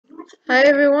Hi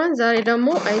everyone, ዛሬ ደግሞ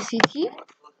ICT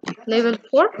Level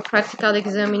 4 Practical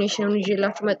Examination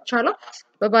ይዤላችሁ መጥቻለሁ።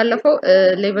 በባለፈው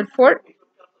Level 4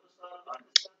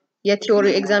 የቲዮሪ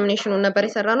ኤግዛሚኔሽኑን ነበር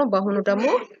የሰራነው። በአሁኑ ደግሞ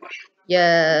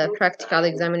የፕራክቲካል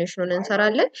ኤግዛሚኔሽኑን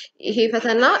እንሰራለን። ይሄ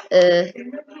ፈተና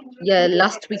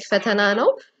የላስት ዊክ ፈተና ነው።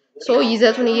 ሶ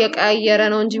ይዘቱን እየቀያየረ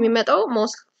ነው እንጂ የሚመጣው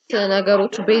ሞስት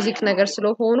ነገሮች ቤዚክ ነገር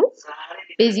ስለሆኑ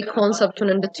ቤዚክ ኮንሰፕቱን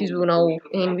እንድትይዙ ነው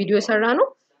ይሄን ቪዲዮ የሰራነው።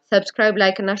 Subscribe,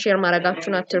 like, and share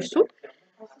ማድረጋችሁን አትርሱ.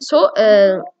 So,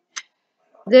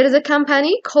 there is a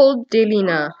company called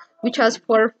Delina, which has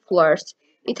 4 floors.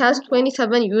 It has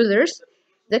 27 users.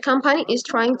 The company is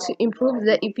trying to improve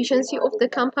the efficiency of the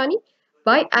company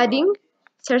by adding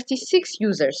 36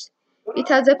 users. It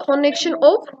has a connection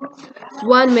of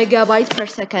 1 megabyte per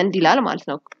second ይላል ማለት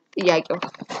ነው ጥያቄው።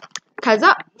 ከዛ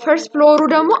first floor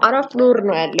ደግሞ 4 ፍሎር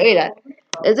ነው ያለው ይላል።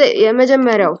 እዚህ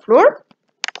የመጀመሪያው ፍሎር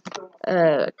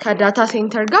ከዳታ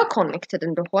ሴንተር ጋር ኮኔክትድ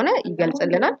እንደሆነ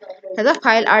ይገልጽልናል። ከዛ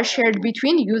ፋይል አር ሼርድ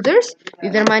ቢትዊን ዩዘርስ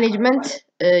ዩዘር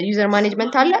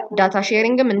ማኔጅመንት አለ ዳታ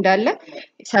ሼሪንግም እንዳለ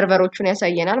ሰርቨሮቹን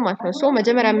ያሳየናል ማለት ነው። ሶ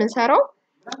መጀመሪያ የምንሰራው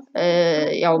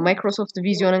ያው ማይክሮሶፍት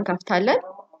ቪዚዮንን ከፍታለን።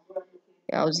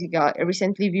 ያው እዚህ ጋር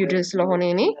ሪሰንትሊ ቪውድ ስለሆነ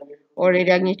እኔ ኦሬዲ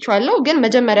አግኝቻለሁ። ግን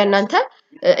መጀመሪያ እናንተ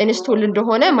ኢንስቶል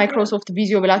እንደሆነ ማይክሮሶፍት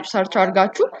ቪዚዮ ብላችሁ ሰርች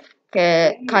አድርጋችሁ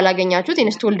ካላገኛችሁት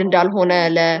ኢንስቶልድ እንዳልሆነ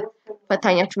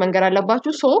ፈታኛችሁ መንገር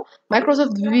አለባችሁ። ሶ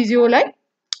ማይክሮሶፍት ቪዚዮ ላይ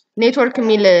ኔትወርክ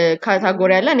ሚል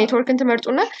ካታጎሪ አለ። ኔትወርክን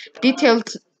ትመርጡና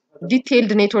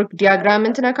ዲቴይልድ ኔትወርክ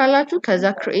ዲያግራምን ትነካላችሁ።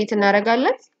 ከዛ ክሬት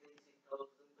እናደርጋለን።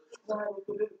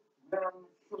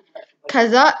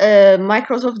 ከዛ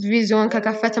ማይክሮሶፍት ቪዚዮን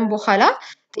ከከፈትን በኋላ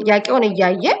ጥያቄውን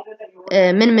እያየ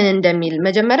ምን እንደሚል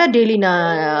መጀመሪያ ዴሊና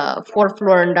 4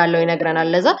 ፍሎር እንዳለው ይነግረናል።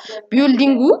 ለዛ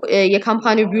ቢልዲንጉ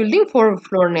የካምፓኒው ቢልዲንግ 4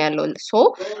 ፍሎር ነው ያለው። ሶ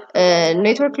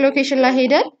ኔትወርክ ሎኬሽን ላይ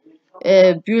ሄደን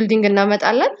ቢልዲንግ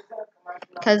እናመጣለን።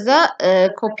 ከዛ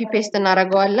ኮፒ ፔስት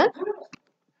እናደርገዋለን።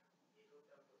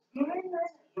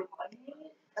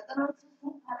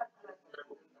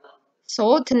 ሶ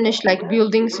ትንሽ ላይክ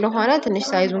ቢልዲንግ ስለሆነ ትንሽ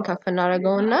ሳይዙን ከፍ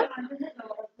እናደርገውና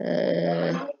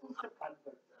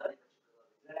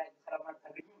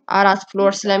አራት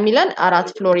ፍሎር ስለሚለን 4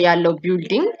 ፍሎር ያለው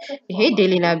ቢልዲንግ ይሄ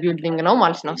ዴሊና ቢልዲንግ ነው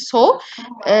ማለት ነው። ሶ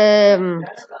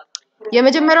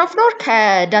የመጀመሪያው ፍሎር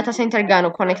ከዳታ ሴንተር ጋር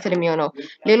ነው ኮኔክትድ የሚሆነው።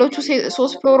 ሌሎቹ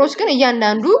 3 ፍሎሮች ግን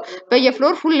እያንዳንዱ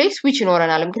በየፍሎር ሁሌ ስዊች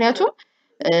ይኖረናል። ምክንያቱም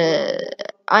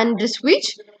አንድ ስዊች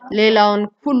ሌላውን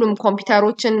ሁሉም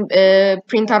ኮምፒውተሮችን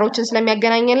ፕሪንተሮችን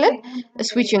ስለሚያገናኝልን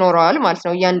ስዊች ይኖረዋል ማለት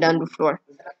ነው እያንዳንዱ ፍሎር።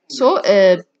 ሶ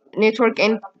ኔትወርክ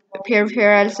ኤንድ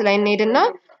ፔሪፌራልስ ላይ እንሄድና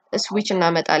ስዊች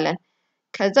እናመጣለን።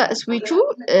 ከዛ ስዊቹ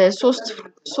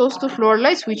 3 ፍሎር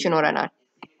ላይ ስዊች ይኖረናል።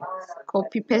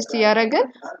 ኮፒ ፔስት ያደረገን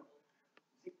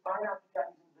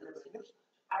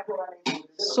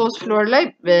 3 ፍሎር ላይ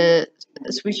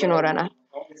ስዊች ይኖረናል።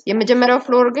 የመጀመሪያው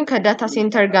ፍሎር ግን ከዳታ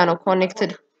ሴንተር ጋር ነው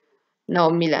ኮኔክትድ ነው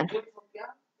የሚለን።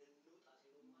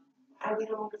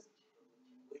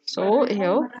 ሶ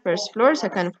ይሄው first floor,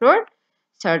 second floor,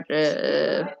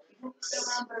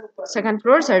 second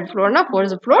floor, third floor እና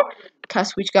fourth floor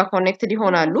ከስዊች ጋር ኮኔክትድ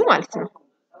ይሆናሉ ማለት ነው።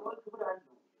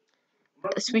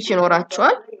 ስዊች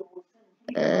ይኖራቸዋል።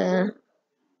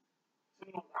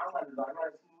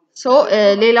 ሶ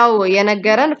ሌላው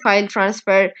የነገረን ፋይል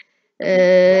ትራንስፈር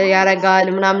ያረጋል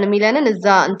ምናምን የሚለንን እዛ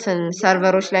እንትን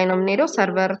ሰርቨሮች ላይ ነው የምንሄደው።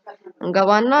 ሰርቨር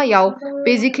እንገባና ያው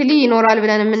ቤዚክሊ ይኖራል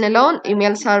ብለን የምንለውን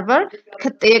ኢሜል ሰርቨር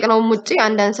ከተጠየቅነው ውጪ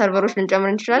አንዳንድ ሰርቨሮች ልንጨምር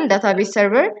እንችላለን። ዳታቤዝ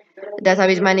ሰርቨር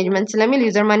ዳታቤዝ ማኔጅመንት ስለሚል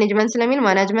ዩዘር ማኔጅመንት ስለሚል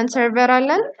ማኔጅመንት ሰርቨር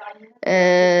አለን።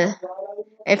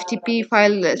 ኤፍቲፒ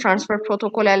ፋይል ትራንስፈር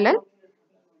ፕሮቶኮል አለን።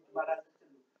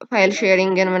 ፋይል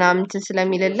ሼሪንግን ምናምን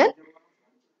ስለሚልልን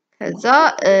ከዛ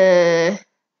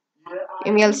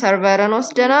ኢሜል ሰርቨርን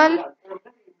ወስደናል።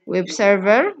 ዌብ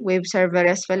ሰርቨር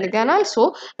ያስፈልገናል። ሶ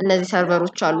እነዚህ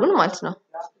ሰርቨሮች አሉን ማለት ነው።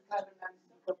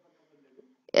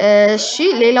 እሺ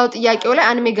ሌላው ጥያቄው ላይ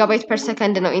 1 ሜጋባይት ፐር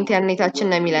ሰከንድ ነው ኢንተርኔታችን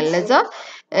ነው የሚለን። ለዛ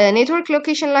ኔትወርክ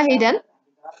ሎኬሽን ላይ ሄደን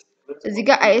እዚህ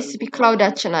ጋር አይኤስፒ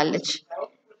ክላውዳችን አለች።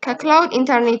 ከክላውድ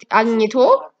ኢንተርኔት አግኝቶ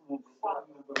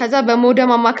ከዛ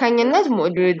በሞደም አማካኝነት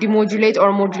ዲሞጁሌት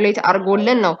ኦር ሞጁሌት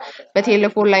አርጎልን ነው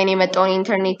በቴሌፎን ላይ ነው የመጣውን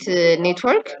ኢንተርኔት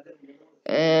ኔትወርክ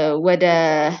ወደ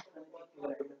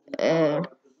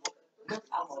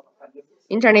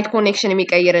ኢንተርኔት ኮኔክሽን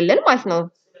የሚቀይርልን ማለት ነው።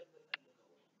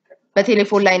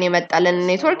 በቴሌፎን ላይ ነው የመጣልን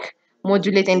ኔትወርክ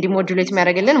ሞጁሌት ኤንድ ዲሞጁሌት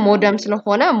የሚያደርግልን ሞደም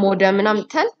ስለሆነ ሞደምን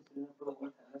አምጥተን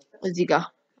እዚህ ጋር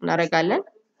እናደርጋለን።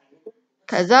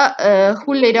 ከዛ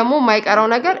ሁሌ ደግሞ የማይቀረው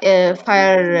ነገር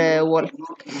ፋየርዎል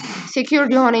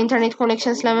ሴኩርድ የሆነ ኢንተርኔት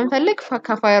ኮኔክሽን ስለምንፈልግ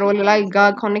ከፋየርዎል ላይ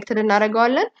ጋር ኮኔክትድ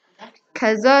እናደርገዋለን።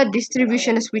 ከዛ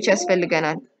ዲስትሪቢዩሽን ስዊች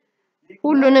ያስፈልገናል።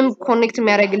 ሁሉንም ኮኔክት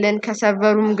የሚያደርግልን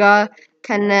ከሰርቨሩም ጋር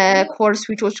ከነ ኮር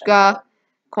ስዊቾች ጋር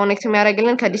ኮኔክት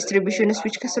የሚያደርግልን ከዲስትሪቢዩሽን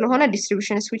ስዊች ስለሆነ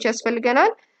ዲስትሪቢዩሽን ስዊች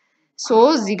ያስፈልገናል ሶ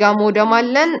እዚህ ጋር ሞደም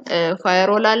አለን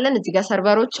ፋየርዎል አለን እዚህ ጋር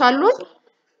ሰርቨሮች አሉን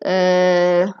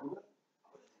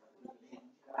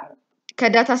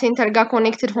ከዳታ ሴንተር ጋር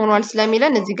ኮኔክትድ ሆኗል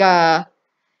ስለሚለን እዚህ ጋር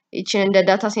እቺን እንደ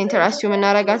ዳታ ሴንተር አስዩም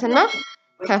እናረጋትና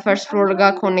ከፈርስት ፍሎር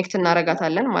ጋር ኮኔክት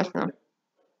እናረጋታለን ማለት ነው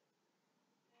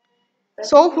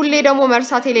ሶ ሁሌ ደግሞ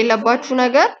መርሳት የሌለባችሁ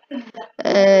ነገር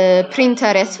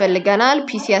ፕሪንተር ያስፈልገናል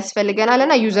ፒሲ ያስፈልገናል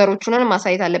እና ዩዘሮቹን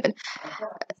ማሳየት አለብን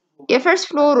የፈርስት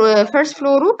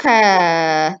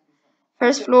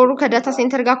ፍሎሩ ከዳታ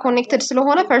ሴንተር ጋር ኮኔክትድ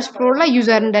ስለሆነ ፈርስት ፍሎር ላይ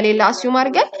ዩዘር እንደሌለ አስዩም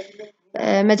አድርገን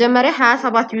መጀመሪያ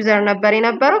 27 ዩዘር ነበር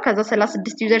የነበረው ከዛ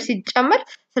 36 ዩዘር ሲጨመር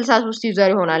 63 ዩዘር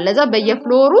ይሆናል ለዛ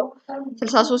በየፍሎሩ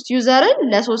 63 ዩዘርን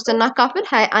ለ3 እናካፍል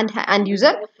 21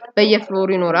 ዩዘር በየፍሎሩ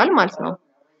ይኖራል ማለት ነው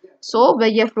ሶ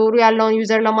በየፍሎሩ ያለውን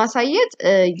ዩዘር ለማሳየት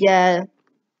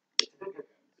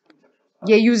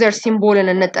የዩዘር ሲምቦልን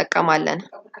እንጠቀማለን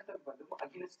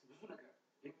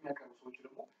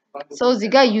ሶ እዚህ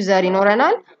ጋር ዩዘር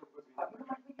ይኖረናል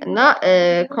እና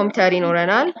ኮምፒውተር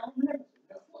ይኖረናል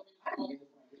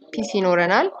ፒሲ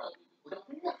ይኖረናል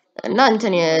እና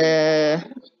እንትን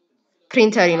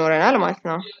ፕሪንተር ይኖረናል ማለት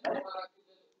ነው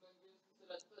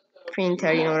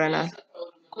ፕሪንተር ይኖረናል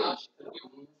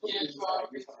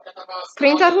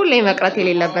ፕሪንተር ሁሌ መቅረት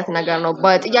የሌለበት ነገር ነው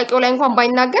በጥያቄው ላይ እንኳን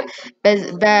ባይናገር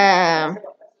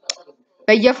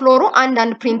በየፍሎሩ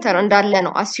አንድ ፕሪንተር እንዳለ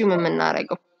ነው አስዩም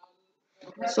የምናደርገው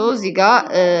ሶ እዚህ ጋር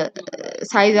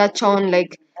ሳይዛቸውን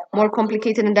ላይክ ሞር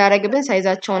ኮምፕሊኬትድ እንዳያደርግብን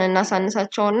ሳይዛቸውን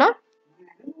እናሳንሳቸውና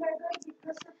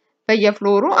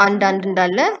በየፍሎሩ አንድ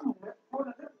እንዳለ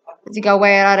እዚህ ጋር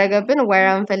ዋየር አረገብን ዋየር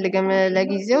አንፈልግም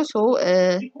ለጊዜው ሶ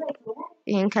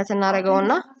ይሄን ከት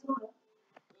እናረጋውና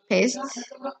ፔስት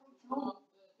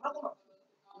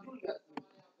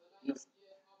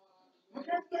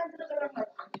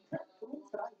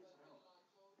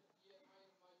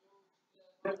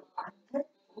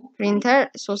ፕሪንተር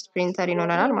 3 ፕሪንተር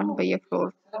ይኖረናል ማለት በየፍሎር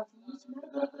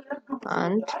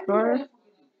አንድ ፍሎር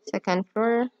ሰከንድ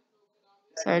ፍሎር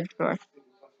ሰርድ ፍሎር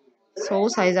ሶ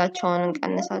ሳይዛቸውን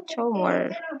እንቀንሳቸው ሞር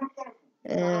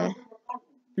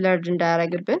ብለርድ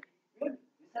እንዳያረግብን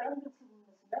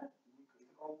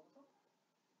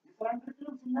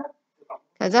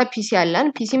ከዛ ፒሲ አለን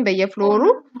ፒሲም በየፍሎሩ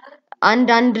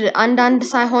አንድ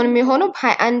ሳይሆን የሚሆነው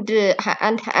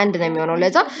 21 ነው የሚሆነው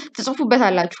ለዛ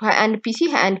ትጽፉበታላችሁ 21 ፒሲ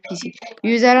 21 ፒሲ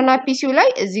ዩዘርና ፒሲው ላይ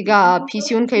እዚህ ጋር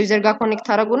ፒሲውን ከዩዘር ጋር ኮኔክት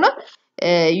አደረጉና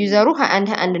ዩዘሩ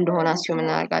 21 እንደሆነ አስዩም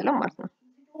እናደርጋለን ማለት ነው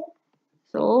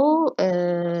ሶ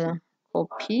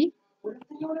ኮፒ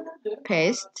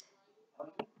ፔስት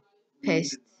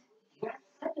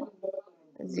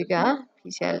እዚህ ጋር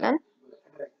ፒሲ አለን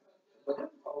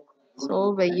ሶ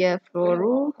በየፍሎሩ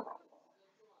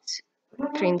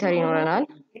ፕሪንተር ይኖረናል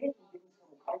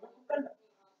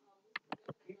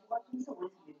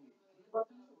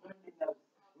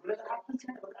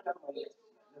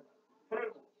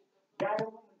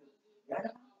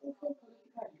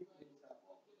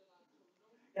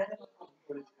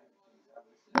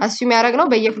አስዩም ያደረግነው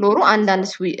በየፍሎሩ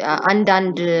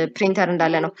አንድ ፕሪንተር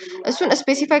እንዳለ ነው እሱን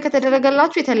ስፔሲፋይ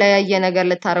ከተደረገላችሁ የተለያየ ነገር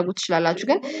ልታረጉ ትችላላችሁ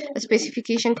ግን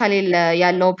ስፔሲፊኬሽን ከሌለ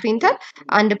ያለው ፕሪንተር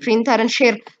አንድ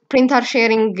ፕሪንተር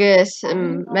ሼሪንግ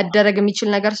መደረግ የሚችል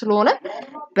ነገር ስለሆነ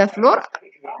በፍሎር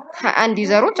 21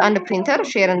 ዩዘሮች አንድ ፕሪንተር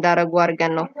ሼር እንዳረጉ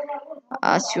አድርገን ነው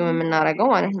አስዩም የምናረገው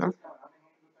ማለት ነው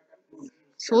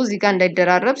ሶ እዚህ ጋር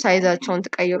እንዳይደራረብ ሳይዛቸውን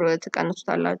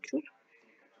ትቀንሱታላችሁ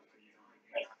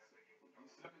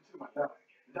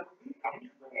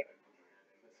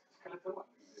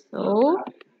ሶ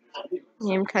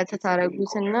ይሄም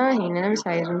ከተታረጉትና ይሄንንም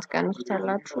ሳይዙን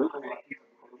ትቀንሱታላችሁ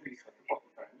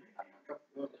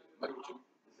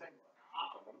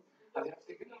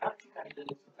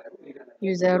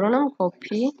ዩዘሩንም ኮፒ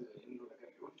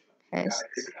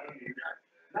ፔስት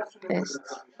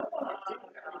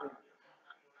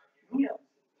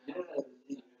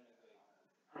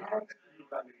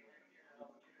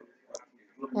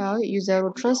ያው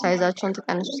ዩዘሮቹን ሳይዛቸውን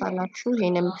ትቀንሱታላችሁ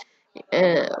ይሄንም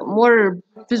ሞር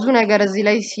ብዙ ነገር እዚህ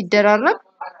ላይ ሲደራረብ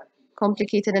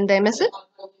ኮምፕሊኬትድ እንዳይመስል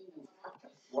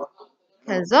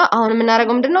ከዛ አሁን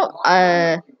የምናደርገው ምንድነው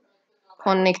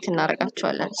ኮኔክት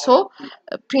እናደርጋቸዋለን ሶ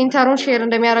ፕሪንተሩን ሼር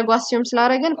እንደሚያደርጉ አስዩም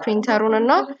ስላደረግን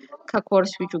ፕሪንተሩንና ከኮር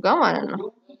ስዊቹ ጋር ማለት ነው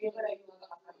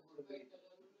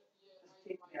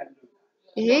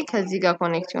ይሄ ከዚህ ጋር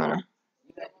ኮኔክት ይሆናል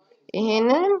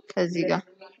ይሄንን ከዚህ ጋር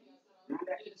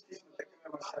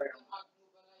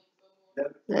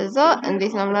ለዛ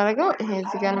እንዴት ነው የምናደርገው ይሄ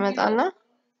እዚህ ጋር እንመጣና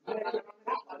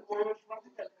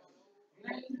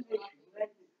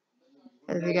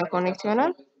እዚህ ጋር ኮኔክት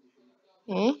ይሆናል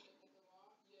ይሄ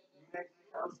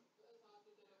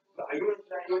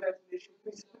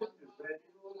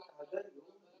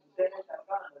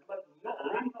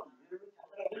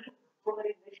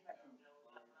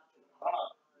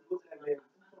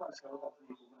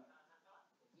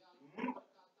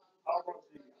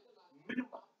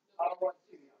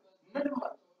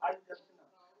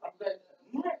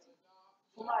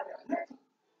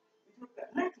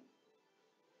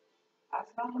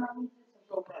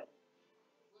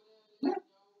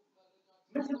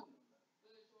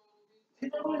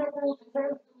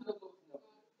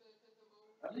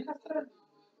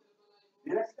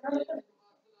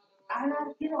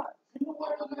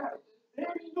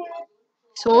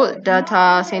So data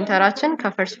ሴንተራችን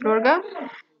ከፈርስት ፍሎር ጋር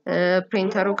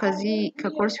ፕሪንተሩ ከዚህ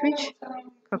ከኮር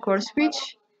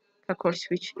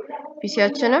ስዊች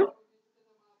ፒሲያችንም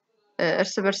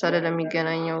እርስ በርስ አይደለም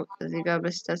የሚገናኘው እዚህ ጋር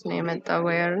በስተት ነው የመጣ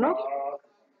ዋየር ነው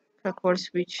ከኮር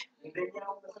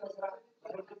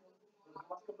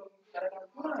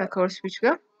ስዊች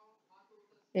ጋር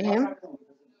ይሄም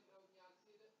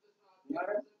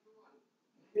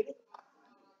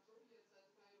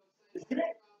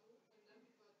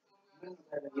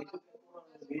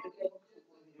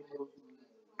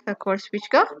ከኮር ስዊች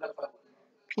ጋር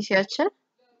ፒሲያችን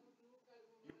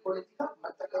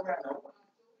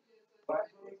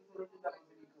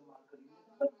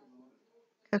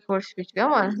ከኮር ስዊች ጋር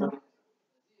ማለት ነው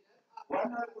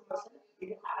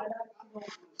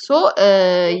ሶ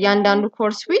ያንዳንዱ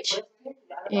ኮር ስዊች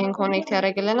ይሄን ኮኔክት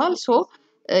ያደርግልናል ሶ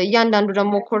ያንዳንዱ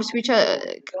ደግሞ ኮር ስዊች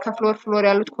ከፍሎር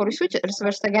ያሉት ኮር ስዊች እርስ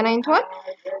በርስ ተገናኝተዋል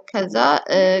ከዛ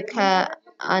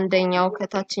ከአንደኛው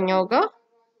ከታችኛው ጋር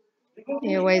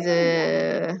የዋይዝ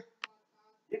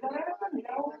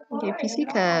የፒሲ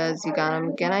ከዚህ ጋር ነው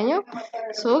የሚገናኘው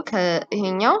ሶ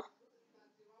ከይሄኛው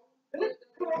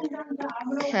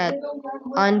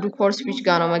ከአንዱ ኮር ስዊች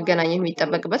ጋር ነው መገናኘት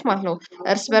የሚጠበቅበት ማለት ነው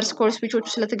እርስ በርስ ኮር ስዊቾቹ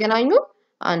ስለተገናኙ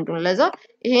አንዱን ለዛ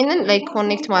ይሄንን ላይክ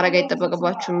ኮኔክት ማድረግ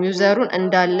አይጠበቅባችሁም ዩዘሩን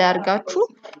እንዳለ አርጋችሁ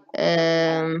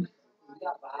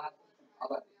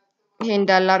ይሄ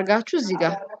እንዳለ አርጋችሁ እዚህ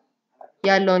ጋር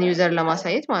ያለውን ዩዘር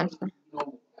ለማሳየት ማለት ነው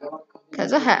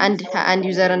ከዛ 21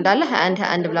 ዩዘር እንዳለ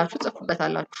 21 ብላችሁ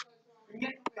ጽፉበታላችሁ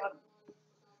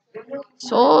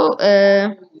ሶ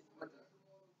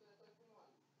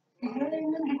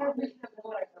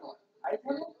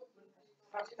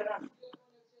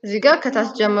እዚህ ጋር ከታች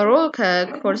ጀምሮ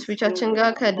ከኮር ስዊቻችን ጋር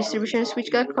ከዲስትሪቢዩሽን ስዊች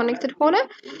ጋር ኮኔክትድ ሆነ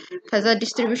ከዛ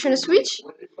ዲስትሪቢዩሽን ስዊች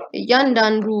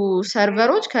እያንዳንዱ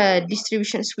ሰርቨሮች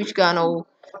ከዲስትሪቢዩሽን ስዊች ጋር ነው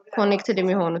ኮኔክትድ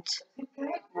የሚሆኑት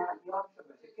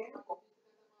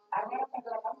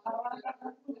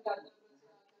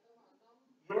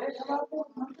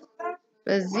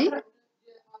በዚህ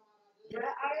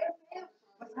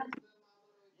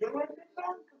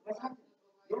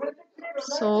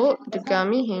ሶ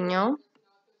ድጋሚ ይሄኛው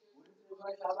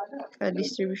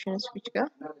ከዲስትሪቢዩሽን ስዊች ጋር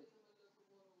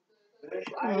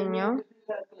ይሄኛው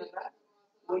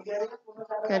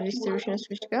ከዲስትሪቢዩሽን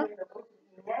ስዊች ጋር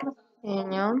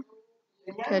ይሄኛው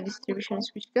ከዲስትሪቢዩሽን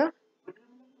ስዊች ጋር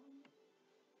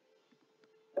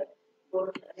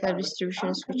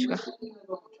ከዲስትሪቢዩሽን ስዊች ጋር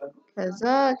ከዛ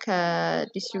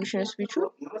ከዲስትሪቢዩሽን ስዊቹ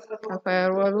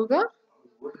ከፋየርዋሉ ጋር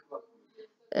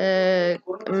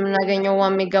የምናገኘው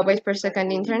 1 ሜጋባይት ፐር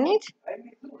ሰከንድ ኢንተርኔት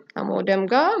ከሞደም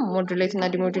ጋር ሞዱሌት እና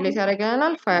ዲሞዱሌት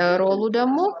ያደርግልናል ፋየርዋሉ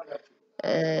ደግሞ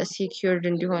ሲኪዩርድ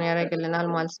እንዲሆን ያደርግልናል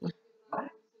ማለት ነው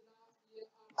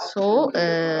ሶ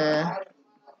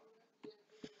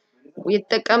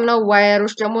የተጠቀምነው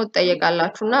ዋየሮች ደግሞ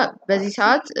ተጠየቃላችሁና በዚህ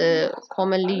ሰዓት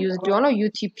ኮመንሊ ዩዝድ የሆነው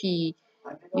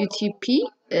UTP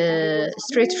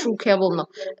straight through cable ነው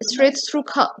straight through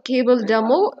cable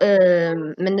ደግሞ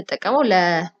የምንጠቀመው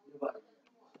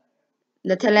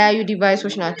ለተለያዩ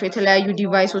ዲቫይሶች ናቸው የተለያዩ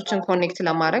ዲቫይሶችን ኮኔክት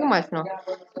ለማድረግ ማለት ነው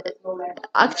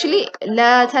አክቹሊ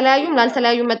ለተለያዩም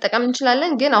ላልተለያዩ መጠቀም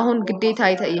እንችላለን ግን አሁን ግዴታ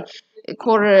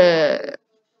ኮር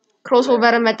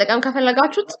ክሮስኦቨር መጠቀም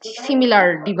ከፈለጋችሁት ሲሚላር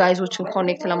ዲቫይሶችን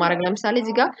ኮኔክት ለማድረግ ለምሳሌ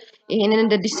እዚህ ጋር ይሄንን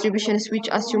እንደ ዲስትሪቢዩሽን ስዊች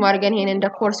አስዩም አድርገን ይሄንን እንደ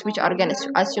ኮር ስዊች አድርገን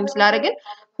አስዩም ስላደረግን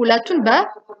ሁለቱን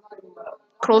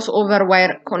በክሮስኦቨር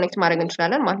ዋየር ኮኔክት ማድረግ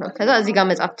እንችላለን ማለት ነው ከዛ እዚህ ጋር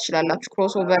መጻፍ ትችላላችሁ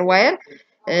ክሮስኦቨር ዋየር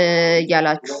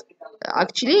ያላችሁ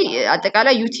አክቹሊ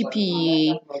አጠቃላይ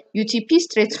UTP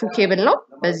straight through cable ነው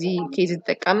በዚህ ኬዝ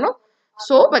ተጠቀምነው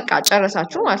ሶ በቃ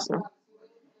ጨረሳችሁ ማለት ነው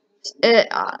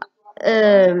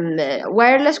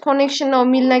ዋየርለስ ኮኔክሽን ነው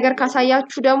የሚል ነገር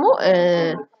ካሳያችሁ ደግሞ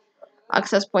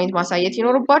አክሰስ ፖይንት ማሳየት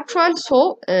ይኖርባችኋል ሶ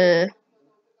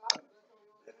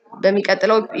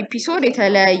በሚቀጥለው ኤፒሶድ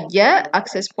የተለያየ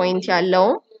አክሰስ ፖይንት ያለው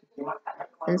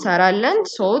እንሰራለን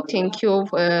so thank you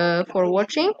for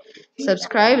watching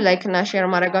subscribe like እና share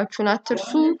ማድረጋችሁን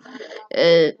አትርሱ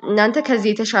እናንተ ከዚህ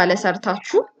የተሻለ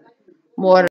ሰርታችሁ more